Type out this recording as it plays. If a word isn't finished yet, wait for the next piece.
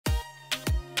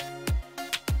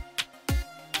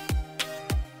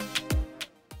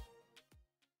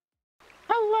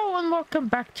and welcome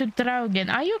back to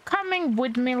Draugen. Are you coming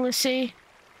with me, Lissie?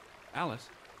 Alice?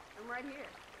 I'm right here.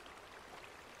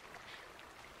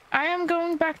 I am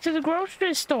going back to the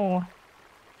grocery store.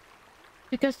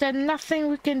 Because there's nothing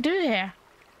we can do here.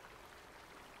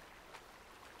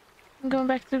 I'm going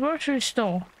back to the grocery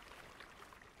store.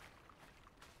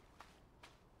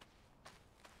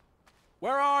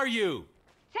 Where are you?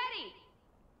 Teddy!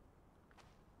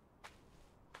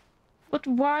 But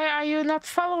why are you not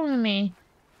following me?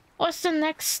 What's the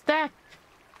next step?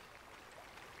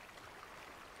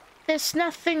 There's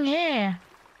nothing here.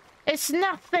 It's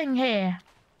nothing here.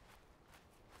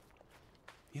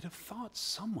 You'd have thought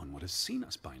someone would have seen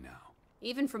us by now.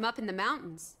 Even from up in the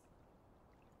mountains.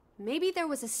 Maybe there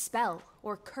was a spell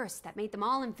or curse that made them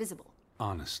all invisible.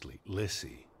 Honestly,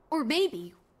 Lissie. Or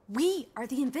maybe we are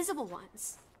the invisible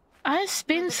ones. I've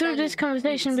been through this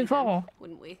conversation before.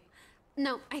 Wouldn't we?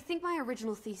 No, I think my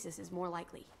original thesis is more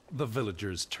likely. The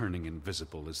villagers turning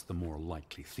invisible is the more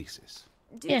likely thesis.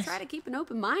 Do Yes. try to keep an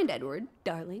open mind, Edward,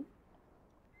 darling.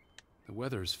 The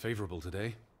weather's favorable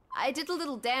today. I did a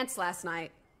little dance last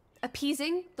night,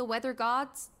 appeasing the weather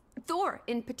gods. Thor,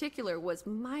 in particular, was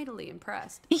mightily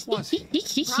impressed. Was he?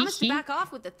 Promised to back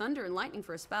off with the thunder and lightning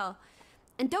for a spell.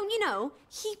 And don't you know,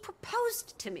 he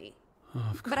proposed to me.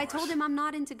 Of course. But I told him I'm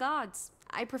not into gods.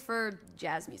 I prefer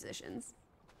jazz musicians.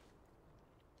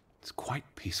 It's quite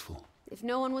peaceful. If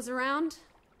no one was around,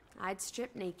 I'd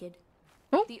strip naked.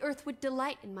 Oh. The earth would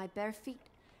delight in my bare feet.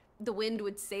 The wind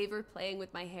would savor playing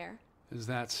with my hair. Is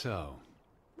that so?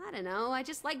 I don't know, I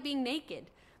just like being naked.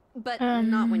 But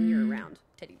not when you're around,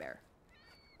 teddy bear.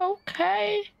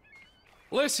 Okay.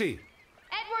 Lissie!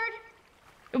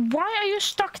 Edward! Why are you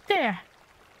stuck there?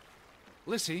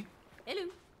 Lissie?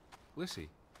 Hello. Lissie,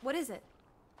 What is it?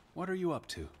 what are you up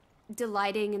to?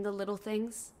 Delighting in the little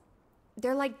things.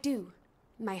 They're like dew.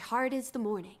 My heart is the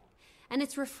morning, and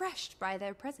it's refreshed by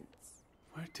their presence.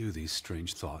 Where do these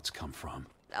strange thoughts come from?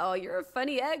 Oh, you're a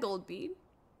funny egg, old bean.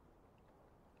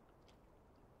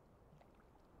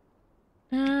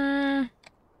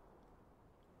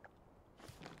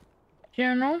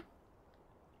 Journal.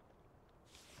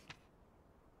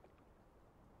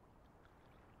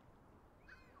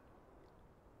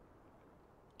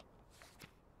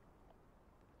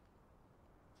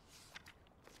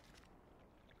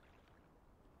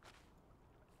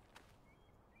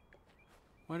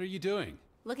 What are you doing?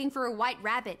 Looking for a white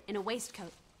rabbit in a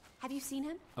waistcoat. Have you seen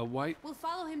him? A white We'll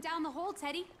follow him down the hole,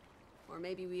 Teddy. Or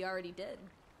maybe we already did.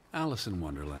 Alice in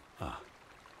Wonderland. Ah,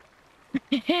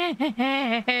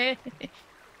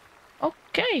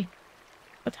 Okay.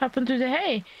 What happened to the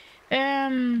hay?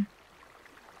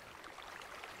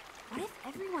 What if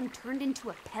everyone turned into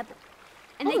a pebble?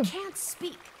 And they can't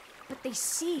speak, but they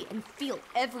see and feel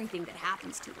everything that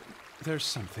happens to them. there's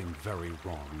something very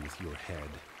wrong with your head.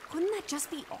 Wouldn't that just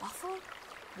be awful?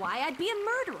 Why, I'd be a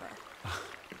murderer.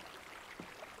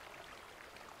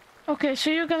 Okay, so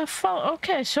you're gonna follow.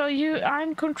 Okay, so I'm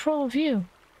in control of you.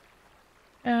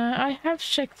 I have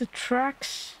checked the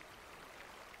tracks.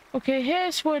 Okay,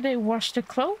 here's where they wash the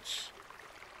clothes.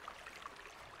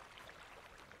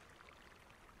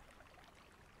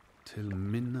 Till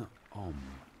Minna Om.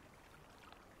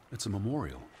 It's a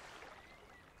memorial.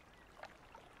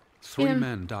 3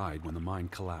 men died when the mine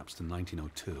collapsed in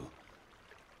 1902.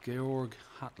 Georg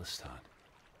Hatlestad,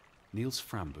 Niels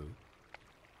Frambu,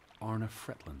 Arne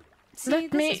Fretland. See,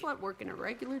 this is what working a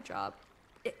regular job.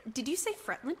 Did you say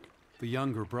Fretland? The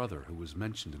younger brother who was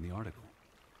mentioned in the article.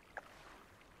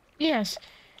 Yes.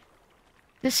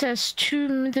 This says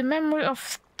to the memory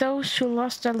of those who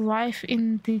lost their life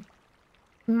in the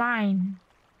mine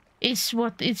is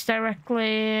what it's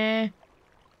directly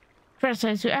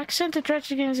translated to. Accent a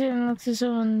tragic incident like this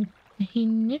one he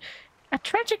knew. A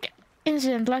tragic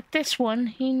incident like this one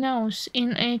he knows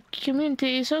in a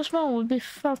community so small would be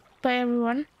felt by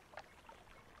everyone.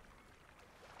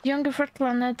 Younger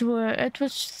Fretland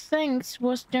Edward's things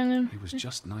was younger. He was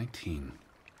just 19.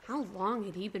 How long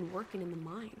had he been working in the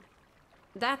mine?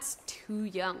 That's too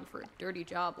young for a dirty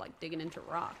job like digging into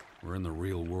rock. We're in the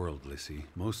real world, Lissie.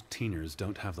 Most teeners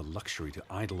don't have the luxury to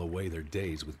idle away their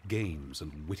days with games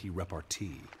and witty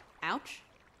repartee. Ouch.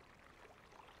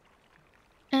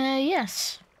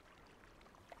 Yes.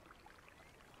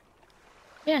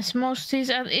 Yes, most is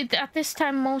at this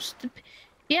time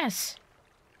yes.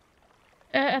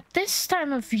 At this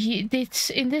time of year, in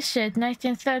this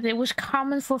 1930, it was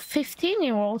common for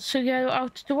 15-year-olds to go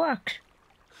out to work.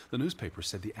 The newspaper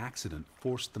said the accident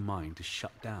forced the mine to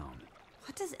shut down.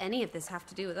 What does any of this have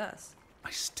to do with us?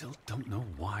 I still don't know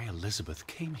why Elizabeth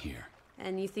came here.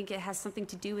 And you think it has something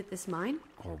to do with this mine?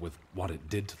 Or with what it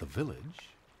did to the village.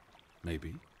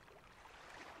 Maybe.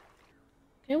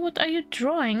 Hey, what are you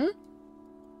drawing?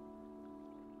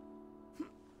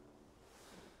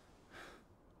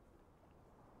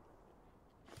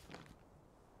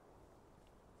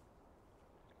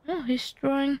 Oh, he's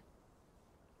drawing.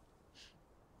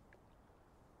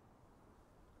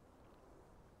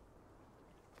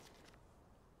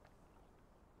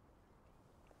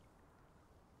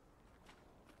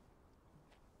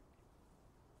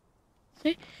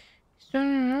 See? He's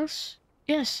drawing else.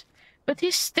 Yes. But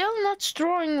he's still not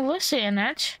drawing Lissie in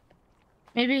it.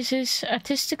 Maybe it's his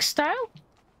artistic style?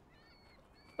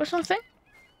 Or something?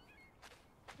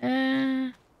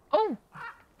 Oh!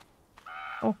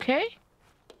 Okay.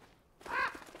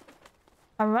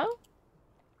 Hello?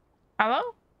 Hello?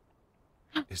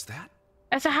 Is that?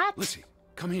 It's a hat. Lissie,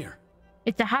 come here.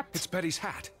 It's a hat. It's Betty's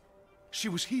hat. She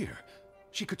was here.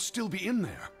 She could still be in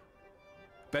there.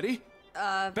 Betty?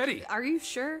 Betty! Are you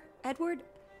sure, Edward?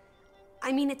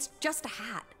 I mean, it's just a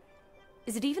hat.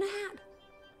 Is it even a hat?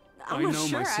 I know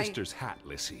my sister's hat,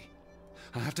 Lissie.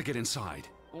 I have to get inside.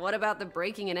 What about the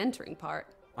breaking and entering part?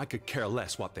 I could care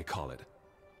less what they call it.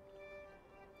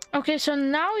 Okay, so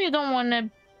now you don't want to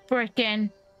break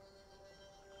in.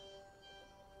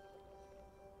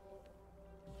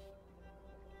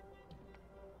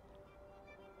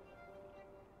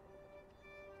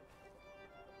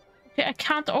 Okay, I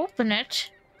can't open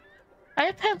it. I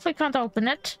apparently can't open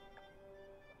it.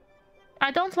 I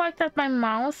don't like that my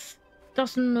mouth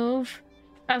doesn't move.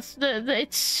 As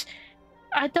it's...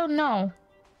 I don't know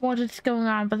what is going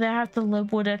on, but I have to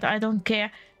live with it. I don't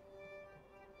care.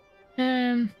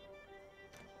 I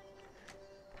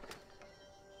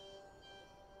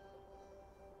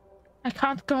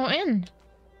can't go in.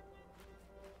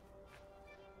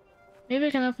 Maybe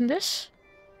I can open this?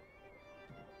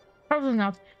 Probably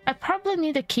not. I probably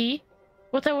need a key.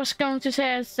 What I was going to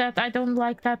say is that I don't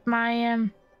like that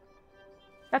my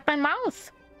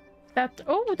mouth.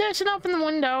 Oh, there's an open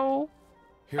window.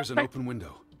 Here's an open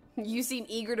window. You seem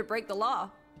eager to break the law.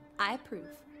 I approve.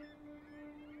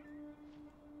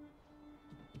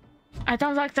 I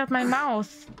don't like that my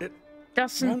mouth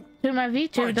doesn't do my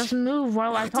V2 doesn't move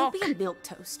while I talk. Don't be a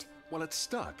milquetoast. Well, it's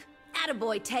stuck.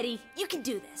 Attaboy, Teddy. You can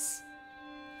do this.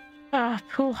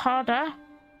 Pull harder.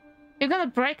 You're gonna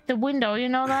break the window, you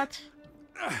know that?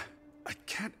 I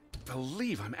can't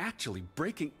believe I'm actually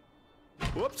breaking...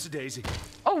 Whoops, Daisy.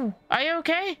 Oh, are you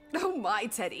okay? Oh my,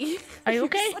 Teddy. Are you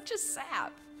okay? You're such a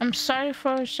sap. I'm sorry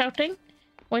for shouting.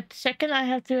 Wait a second, I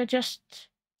have to adjust.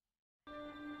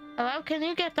 Hello, can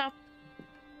you get up?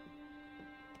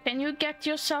 Can you get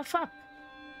yourself up?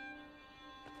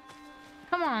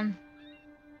 Come on.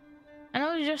 I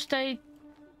know you're just a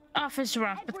office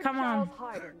rat, but come on.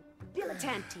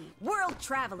 Dilettante, world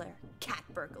traveler, cat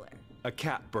burglar. A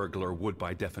cat burglar would,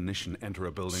 by definition, enter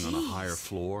a building on a higher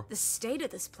floor. The state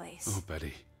of this place. Oh,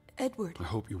 Betty. Edward. I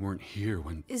hope you weren't here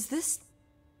when... Is this...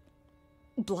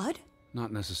 blood?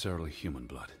 Not necessarily human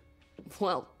blood.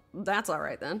 Well, that's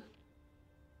alright then.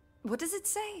 What does it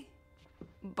say?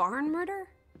 Barn murder?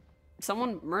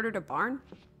 Someone murdered a barn?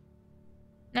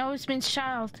 No, it means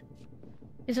child.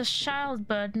 It's a child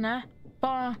bird, ne?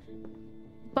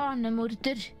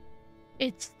 Barnemorder.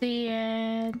 It's the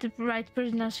right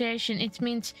pronunciation. It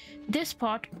means this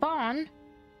part, barn,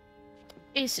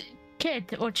 is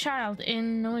kid or child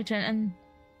in Norwegian, and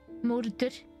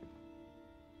morder,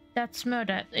 that's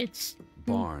murder. It's...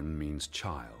 Barn means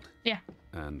child. Yeah.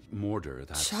 And mortar,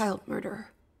 that's... Child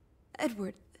murder.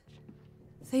 Edward,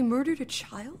 they murdered a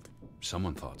child?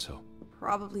 Someone thought so.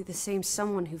 Probably the same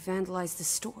someone who vandalized the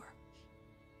store.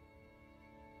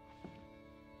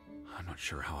 I'm not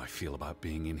sure how I feel about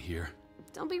being in here.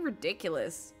 Don't be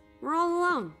ridiculous. We're all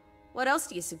alone. What else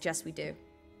do you suggest we do?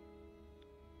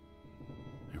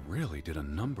 They really did a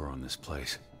number on this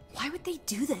place. Why would they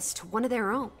do this to one of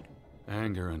their own?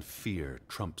 Anger and fear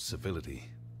trump civility.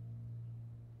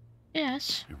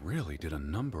 Yes. They really did a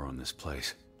number on this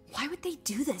place. Why would they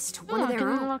do this to one of their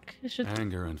own?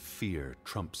 Anger and fear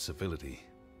trump civility.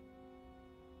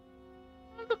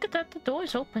 Look at that, the door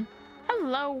is open.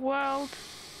 Hello, world.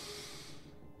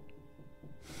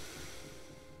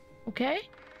 Okay.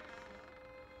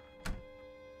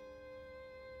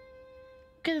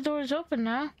 Okay, the door is open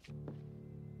now.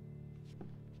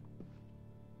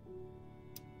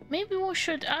 Maybe we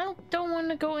should... I don't want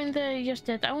to go in there just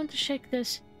yet. I want to shake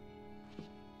this.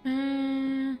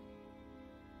 Oh,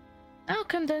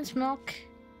 condensed milk.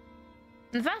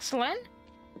 And Vaseline?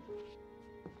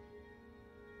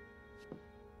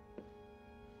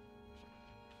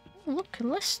 Oh, look, a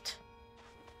list.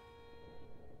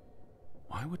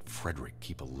 Why would Frederick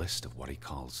keep a list of what he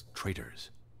calls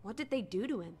traitors? What did they do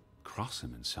to him? Cross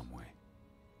him in some way.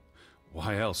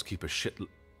 Why else keep a shit...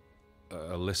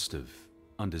 a list of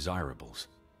undesirables.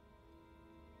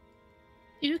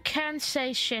 You can't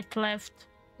say shit left.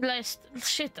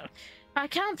 Shit. I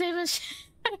can't even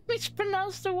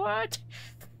mispronounce the word.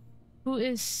 Who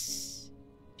is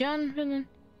John?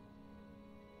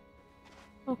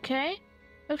 Okay.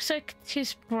 Looks like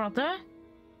his brother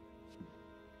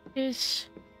is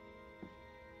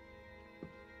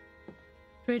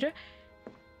Trader.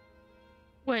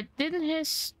 Wait, didn't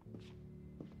his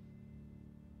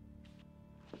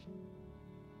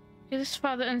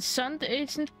father and son?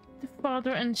 Isn't the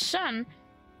father and son?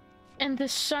 And the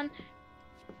son.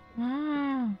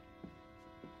 Ah.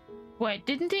 Wait,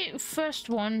 didn't the first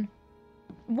one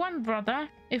brother,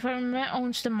 if I remember,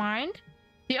 owns the mine?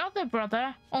 The other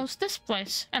brother owns this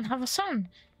place and have a son.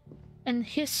 And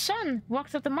his son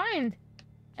worked at the mine.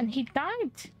 And he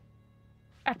died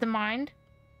at the mine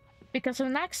because of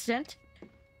an accident.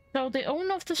 So the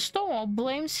owner of the store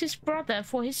blames his brother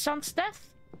for his son's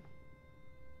death.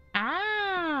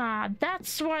 Ah,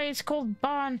 that's why it's called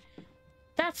Barn.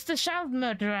 That's the child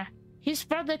murderer. His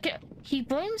brother, he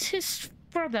blames his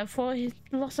brother for his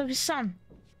loss of his son.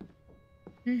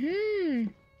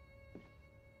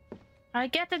 I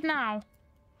get it now.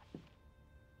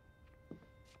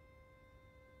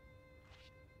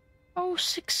 Oh,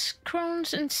 6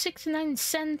 crowns and 69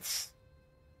 cents.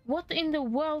 What in the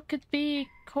world could be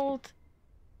called?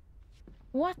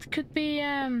 What could be,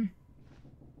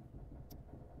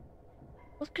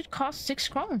 what could cost 6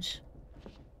 crowns?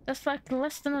 That's like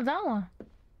less than $1.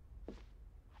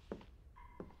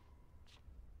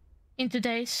 In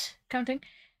today's counting.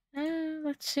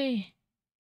 Let's see.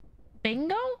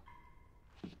 Bingo?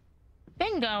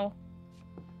 Bingo.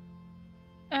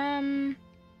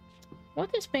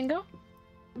 What is bingo?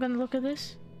 I'm gonna look at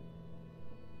this.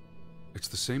 It's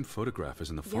the same photograph as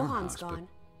in the Johan's farmhouse, gone.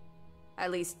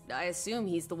 At least, I assume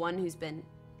he's the one who's been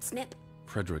snip.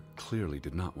 Frederick clearly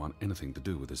did not want anything to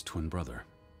do with his twin brother.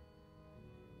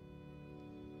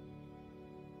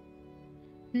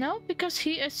 No, because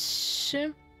he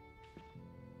assumed.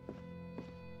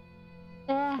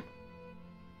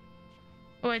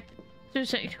 Wait, 2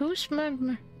 seconds. Who's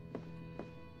murdered?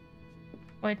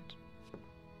 Wait.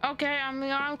 Okay,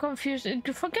 I'm confused.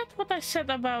 Forget what I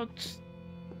said about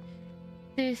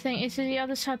the thing. Is it the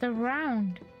other side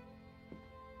around?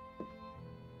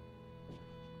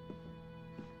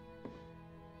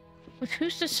 But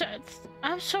who's the side?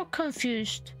 I'm so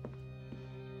confused.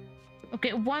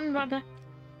 Okay, one brother.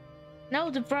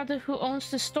 No, the brother who owns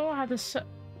the store had a son.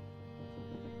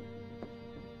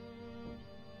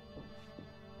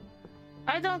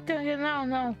 I don't get it.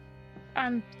 No.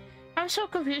 I'm so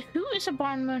confused. Who is a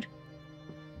barn murderer?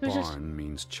 Barn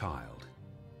means child,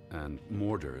 and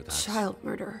mortar, that's... Child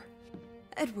murder.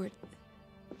 Edward,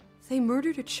 they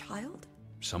murdered a child?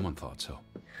 Someone thought so.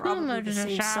 Probably murdered the a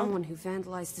same child? someone who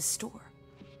vandalized the store.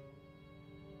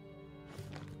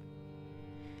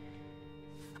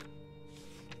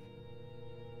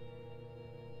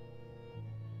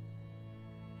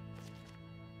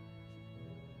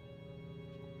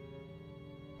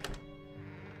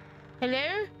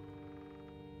 Hello?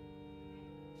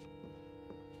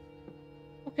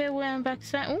 Okay, we're back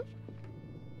to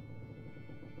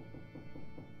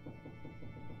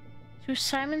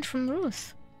Simon from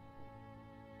Ruth.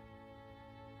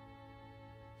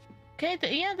 Okay,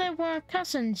 yeah, they were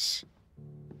cousins.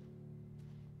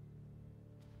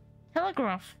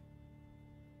 Telegraph.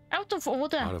 Out of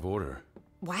order. Out of order.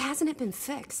 Why hasn't it been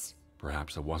fixed?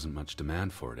 Perhaps there wasn't much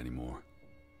demand for it anymore.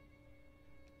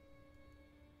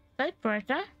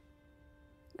 Typewriter.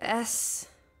 S-O-S.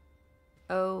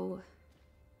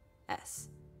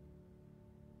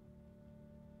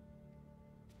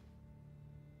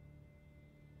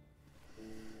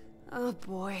 Oh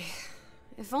boy.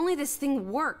 If only this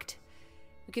thing worked.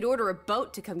 We could order a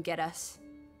boat to come get us.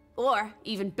 Or,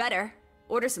 even better,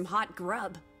 order some hot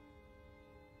grub.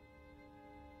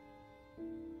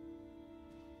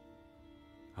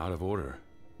 Out of order.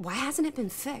 Why hasn't it been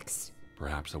fixed?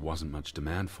 Perhaps there wasn't much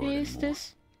demand for it Is anymore.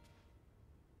 this?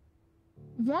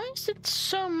 Why is it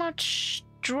so much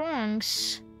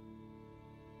drawings?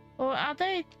 Or are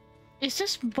they? Is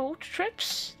this boat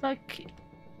trips? Like,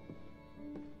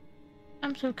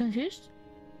 I'm so confused.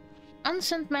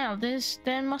 Unsent mail.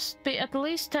 There must be at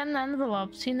least 10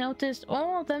 envelopes. He noticed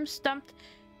all of them stamped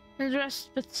and addressed,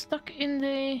 but stuck in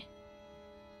the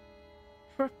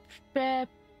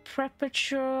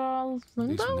perpetual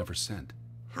limbo. These were never sent.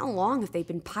 How long have they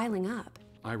been piling up?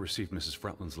 I received Mrs.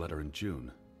 Fretland's letter in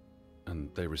June,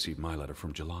 and they received my letter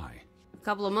from July. A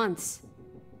couple of months.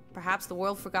 Perhaps the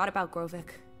world forgot about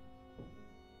Grovik.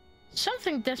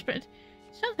 Something desperate.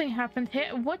 Something happened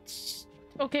here. What's...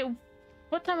 Okay,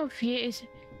 What time of year is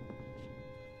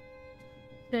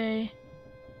it?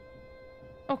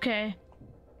 Okay.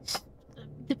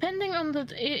 Depending on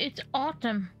it's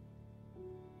autumn.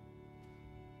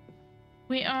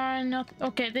 We are not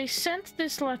okay. They sent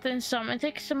this letter in summer. It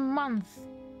takes a month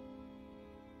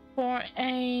for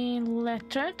a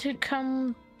letter to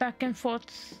come back and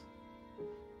forth.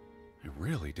 They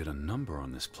really did a number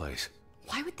on this place.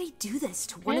 Why would they do this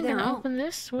to one of their own? Open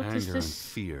this. What is Anger this?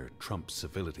 and fear trump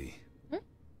civility.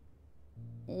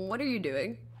 What are you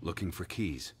doing? Looking for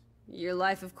keys. Your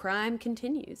life of crime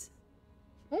continues.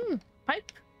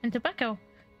 Pipe and tobacco.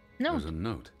 No. There's a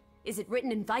note. Is it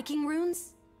written in Viking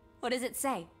runes? What does it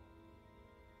say?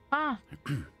 Ah.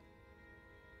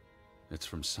 It's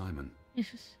from Simon.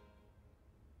 Jesus.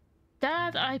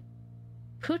 Dad, I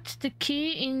put the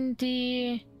key in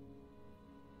the...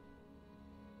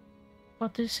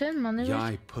 What is it? Money?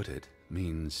 I put it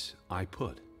means I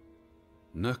put.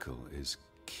 Nøkkel is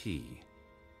key.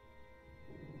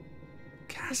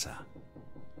 Casa.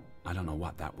 I don't know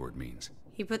what that word means.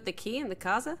 He put the key in the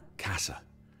casa? Casa.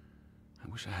 I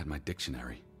wish I had my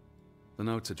dictionary. The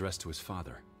note's addressed to his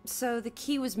father. So the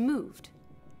key was moved.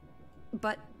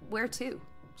 But where to?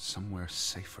 Somewhere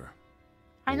safer.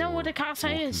 I know what a casa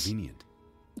more is. Convenient.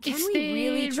 Can It's we the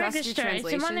really trust your register. It's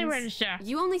the money translations? register.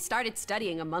 You only started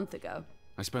studying a month ago.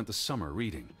 I spent the summer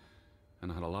reading,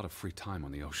 and I had a lot of free time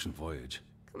on the ocean voyage.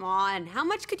 Come on, how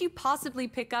much could you possibly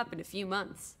pick up in a few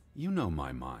months? You know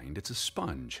my mind. It's a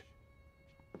sponge.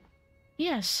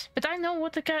 Yes, but I know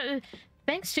what the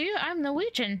thanks to you, I'm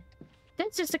Norwegian.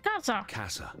 This is the casa.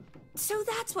 Casa. So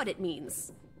that's what it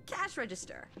means. Cash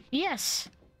register. Yes.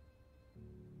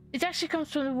 It actually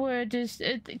comes from the word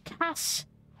casa.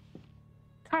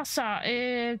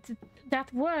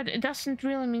 That word, it doesn't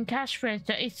really mean cash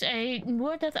register. It's a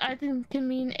word that I think can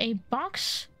mean a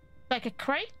box, like a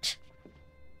crate,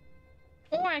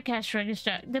 or a cash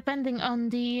register, depending on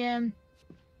the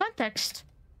context.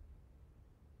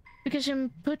 Because you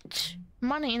put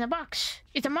money in a box.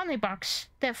 It's a money box.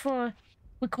 Therefore,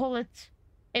 we call it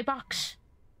a box.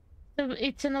 So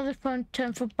it's another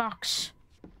term for box,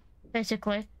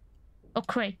 basically, or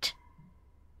crate.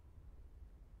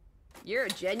 You're a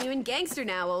genuine gangster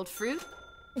now, old fruit.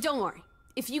 Don't worry.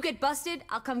 If you get busted,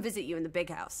 I'll come visit you in the big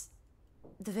house.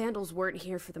 The Vandals weren't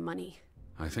here for the money.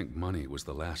 I think money was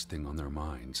the last thing on their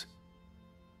minds.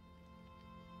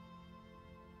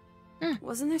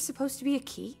 Wasn't there supposed to be a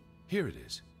key? Here it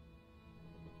is.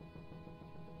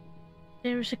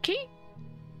 There's a key.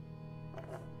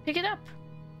 Pick it up.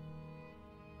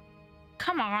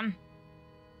 Come on.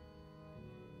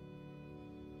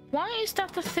 Why is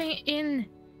that the thing in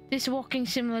these walking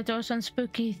simulators and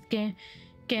spooky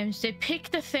games? They pick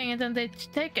the thing and then they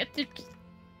take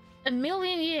a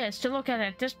million years to look at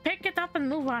it. Just pick it up and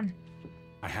move on.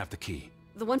 I have the key.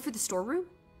 The one for the storeroom?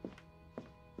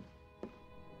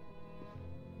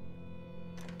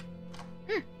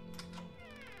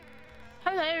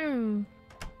 Hello.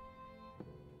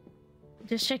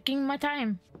 Just checking my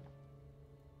time.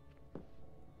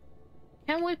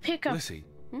 Can we pick up? Lissie.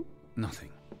 Nothing.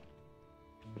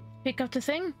 Pick up the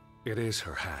thing? It is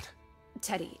her hat.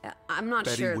 Teddy, I'm not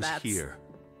Betty sure was that's... here.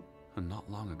 And not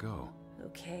long ago.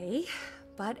 Okay,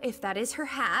 but if that is her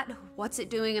hat, what's it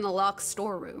doing in a locked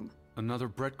storeroom? Another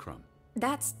breadcrumb.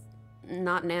 That's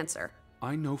not an answer.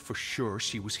 I know for sure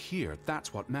she was here.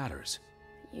 That's what matters.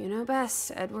 You know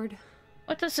best, Edward.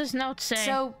 What does this note say?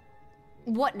 So,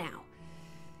 what now?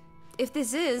 If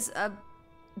this is a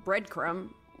breadcrumb,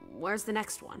 where's the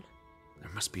next one?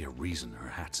 There must be a reason her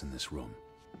hat's in this room.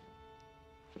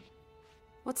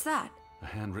 What's that? A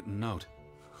handwritten note.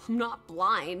 I'm not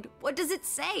blind. What does it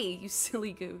say, you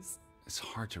silly goose? It's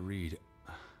hard to read.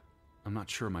 I'm not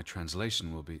sure my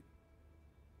translation will be...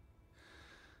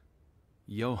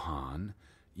 Johan,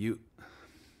 you...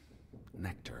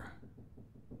 Nectar.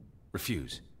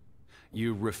 Refuse.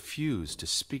 You refuse to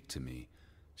speak to me,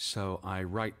 so I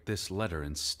write this letter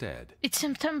instead. It's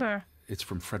September. It's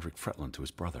from Frederick Fretland to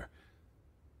his brother.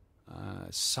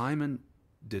 Simon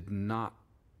did not...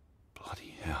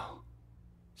 Bloody hell.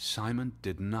 Simon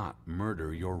did not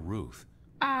murder your Ruth.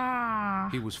 Ah.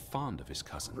 He was fond of his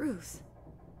cousin. Ruth.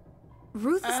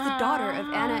 Ruth is the daughter of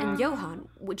Anna and Johan,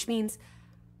 which means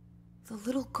the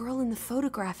little girl in the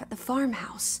photograph at the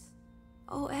farmhouse.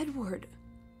 Oh, Edward.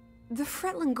 The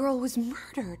Fretland girl was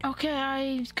murdered. Okay,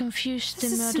 I confused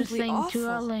This the is murder simply thing awful. too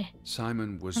early.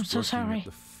 Simon was I'm so working sorry. at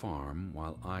the farm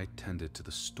while I tended to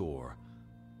the store.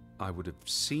 I would have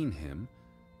seen him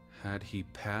had he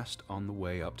passed on the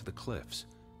way up to the cliffs.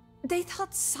 They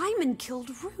thought Simon killed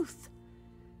Ruth.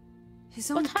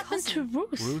 His own What happened to cousin.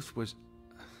 Ruth? Ruth was...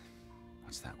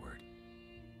 What's that word?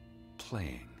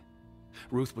 playing.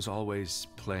 Ruth was always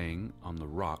playing on the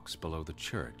rocks below the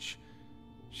church.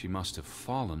 She must have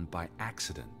fallen by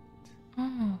accident.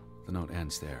 Oh. The note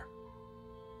ends there.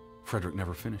 Frederick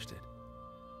never finished it.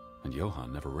 And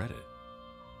Johann never read it.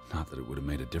 Not that it would have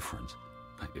made a difference.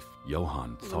 If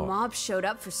Johann thought... The mob showed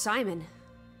up for Simon.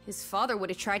 His father would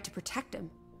have tried to protect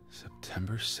him.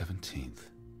 September 17th.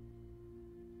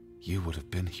 You would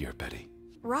have been here, Betty.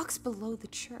 Rocks below the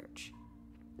church.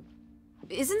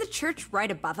 Isn't the church right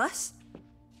above us?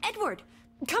 Edward,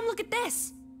 come look at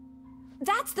this.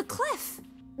 That's the cliff.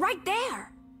 Right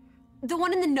there. The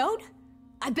one in the note?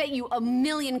 I bet you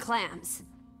 1,000,000 clams.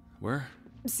 Where?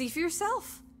 See for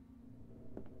yourself.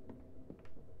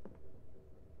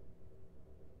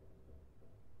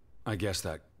 I guess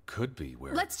that could be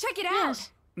where... Let's check it out.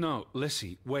 Yes. No,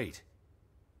 Lissie, wait.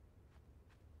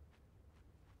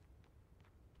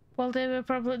 Well, they were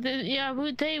probably... yeah,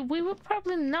 we will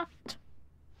probably not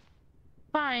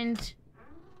find...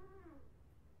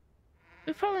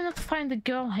 We'll probably not find the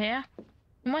girl here.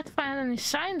 We might find any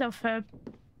sign of her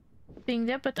being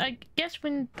there, but I guess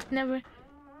we never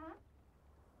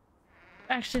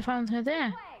actually found her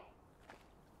there.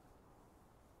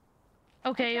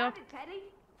 Okay, Found it, Teddy.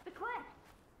 The cliff.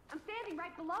 I'm standing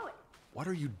right below it. What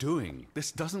are you doing?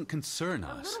 This doesn't concern A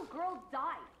us. little girl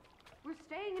died. We're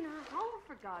staying in her home,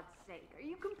 for God's sake. Are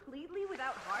you completely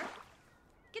without heart?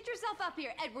 Get yourself up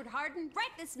here, Edward Harden,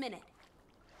 right this minute.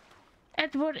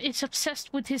 Edward is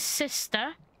obsessed with his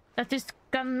sister that is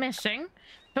gone missing,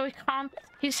 so he can't...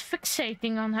 He's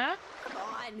fixating on her. Come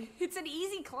on, it's an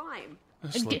easy climb.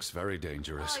 This looks very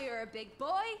dangerous. Oh, you're a big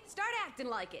boy. Start acting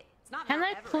like it. It's not Can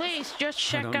Mount I Everest. please just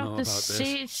check don't know out about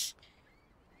this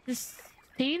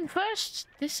scene first?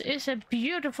 This is a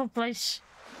beautiful place.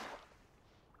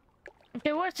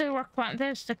 Okay, where's the rock climb?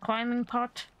 There's the climbing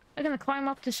part. I'm gonna climb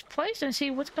up this place and see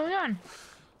what's going on.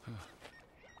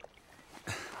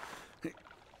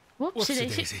 Whoopsie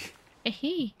daisy.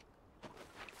 Hey.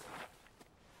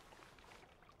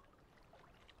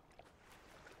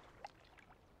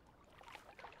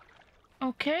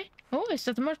 Okay. Oh, is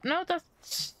that the mushroom? No,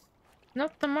 that's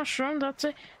not the mushroom. That's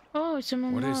a... Oh, it's a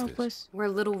memorial this? place. Where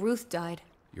little Ruth died.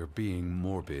 You're being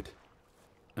morbid.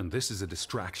 And this is a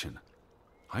distraction.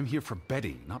 I'm here for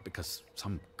Betty, not because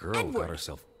some girl Edward. got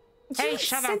herself... Hey, You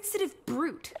shut up. sensitive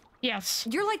brute. Yes.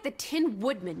 You're like the Tin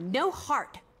Woodman, no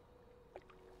heart.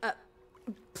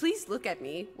 Please look at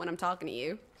me when I'm talking to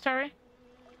you. Sorry.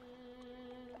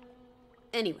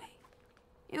 Anyway,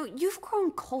 you've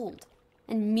grown cold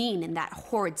and mean in that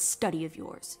horrid study of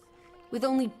yours, with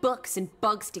only books and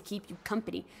bugs to keep you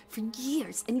company for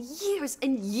years and years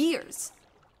and years.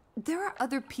 There are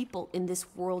other people in this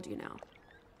world, you know.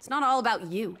 It's not all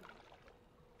about you.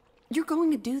 You're going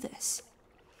to do this.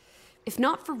 If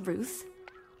not for Ruth,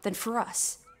 then for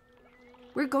us.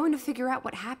 We're going to figure out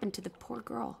what happened to the poor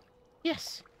girl.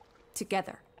 Yes.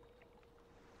 Together.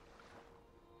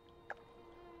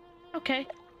 Okay.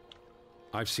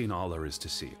 I've seen all there is to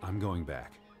see. I'm going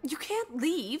back. You can't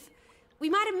leave. We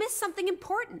might have missed something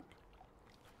important.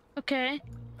 Okay.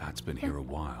 That's been here a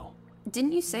while.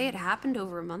 Didn't you say it happened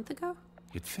over a month ago?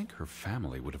 You'd think her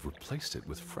family would have replaced it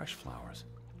with fresh flowers.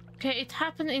 Okay, it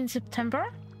happened in September.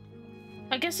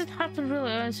 I guess it happened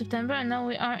really early in September, and now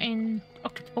we are in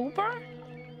October.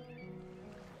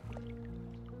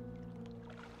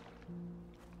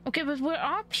 Okay, but where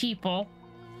are people?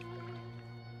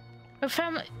 A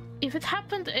family. If it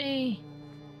happened a...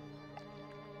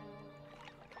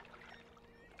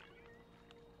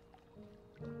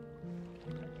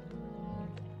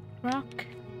 Rock.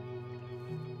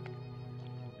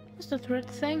 What's that red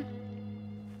thing?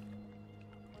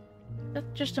 Is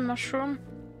that just a mushroom?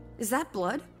 Is that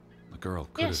blood? The girl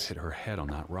could Yes. have hit her head on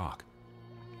that rock.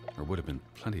 There would have been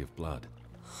plenty of blood.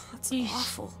 That's Yeesh.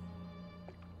 awful.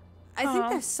 I think Aw.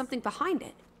 there's something behind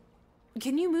it.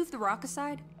 Can you move the rock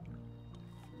aside?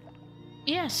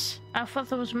 Yes, I thought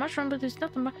there was a mushroom, but it's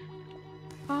not a mushroom.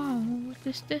 Oh, what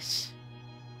is this?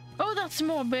 Oh, that's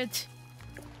morbid.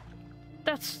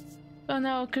 That's... Oh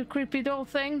no, a creepy doll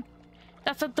thing.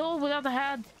 That's a doll without a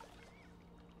head.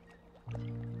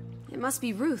 It must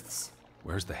be Ruth's.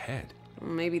 Where's the head?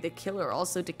 Maybe the killer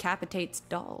also decapitates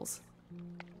dolls.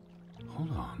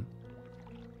 Hold on.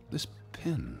 This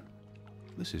pin.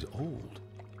 This is old.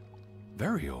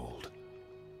 Very old.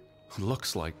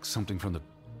 Looks like something from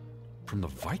the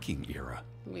Viking era.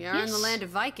 We are in the Yes. land of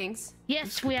Vikings. Yes,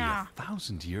 This could we be are.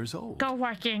 1,000 years old. Go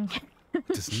Viking. It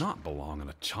does not belong in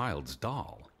a child's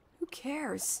doll. Who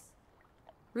cares?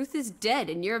 Ruth is dead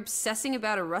and you're obsessing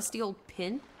about a rusty old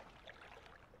pin?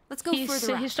 Let's go He's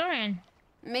further a out. historian.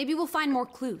 Maybe we'll find more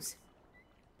clues.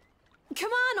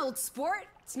 Come on, old sport.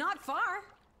 It's not far.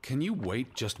 Can you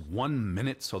wait just 1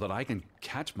 minute so that I can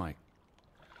catch my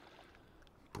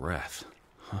breath?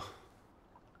 Huh?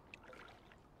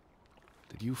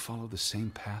 Did you follow the same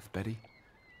path, Betty?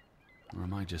 Or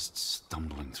am I just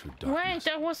stumbling through darkness?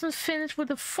 Wait, I wasn't finished with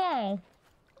the fall.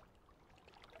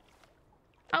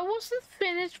 I wasn't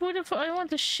finished with the fall. I want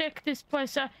to check this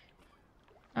place.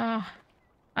 I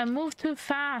moved too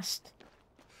fast.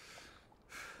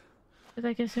 But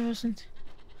I guess it wasn't.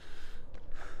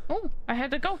 Oh, I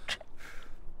had a goat.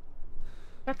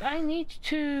 But I need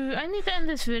to end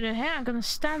this video here. I'm gonna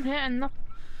stand here and not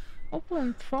open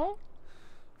and fall.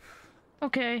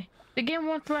 Okay. The game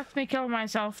won't let me kill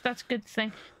myself. That's a good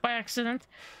thing. By accident.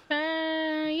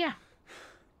 Yeah.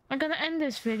 I'm gonna end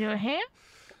this video here.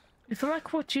 If you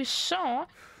like what you saw,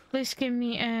 please give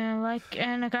me a like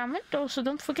and a comment. Also,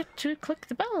 don't forget to click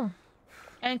the bell.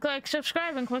 And click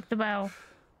subscribe and click the bell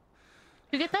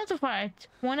to get notified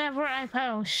whenever I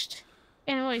post.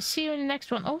 Anyway, see you in the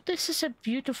next one. Oh, this is a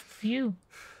beautiful view.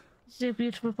 This is a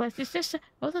beautiful place. Is this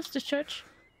oh, that's the church.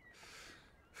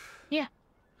 Yeah.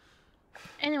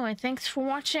 Anyway, thanks for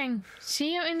watching.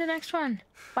 See you in the next one.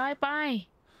 Bye bye.